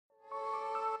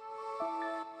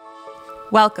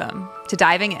Welcome to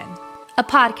Diving In, a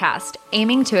podcast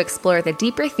aiming to explore the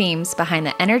deeper themes behind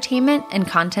the entertainment and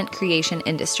content creation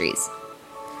industries.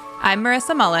 I'm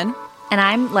Marissa Mullen. And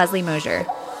I'm Leslie Mosier.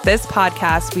 This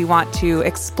podcast, we want to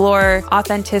explore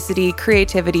authenticity,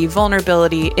 creativity,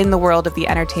 vulnerability in the world of the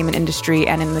entertainment industry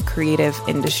and in the creative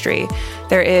industry.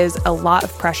 There is a lot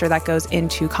of pressure that goes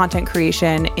into content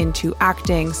creation, into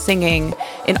acting, singing,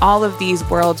 in all of these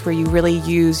worlds where you really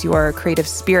use your creative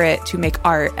spirit to make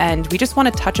art. And we just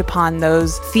want to touch upon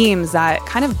those themes that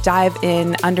kind of dive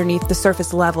in underneath the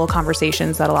surface level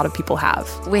conversations that a lot of people have.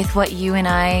 With what you and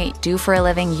I do for a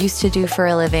living, used to do for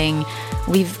a living,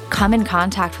 we've come in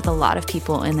contact with a lot of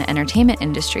people in the entertainment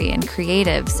industry and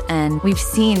creatives, and we've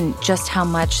seen just how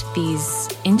much these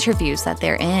interviews that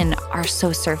they're in are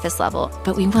so surface level,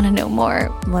 but we want to know more.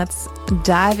 Let's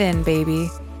dive in, baby.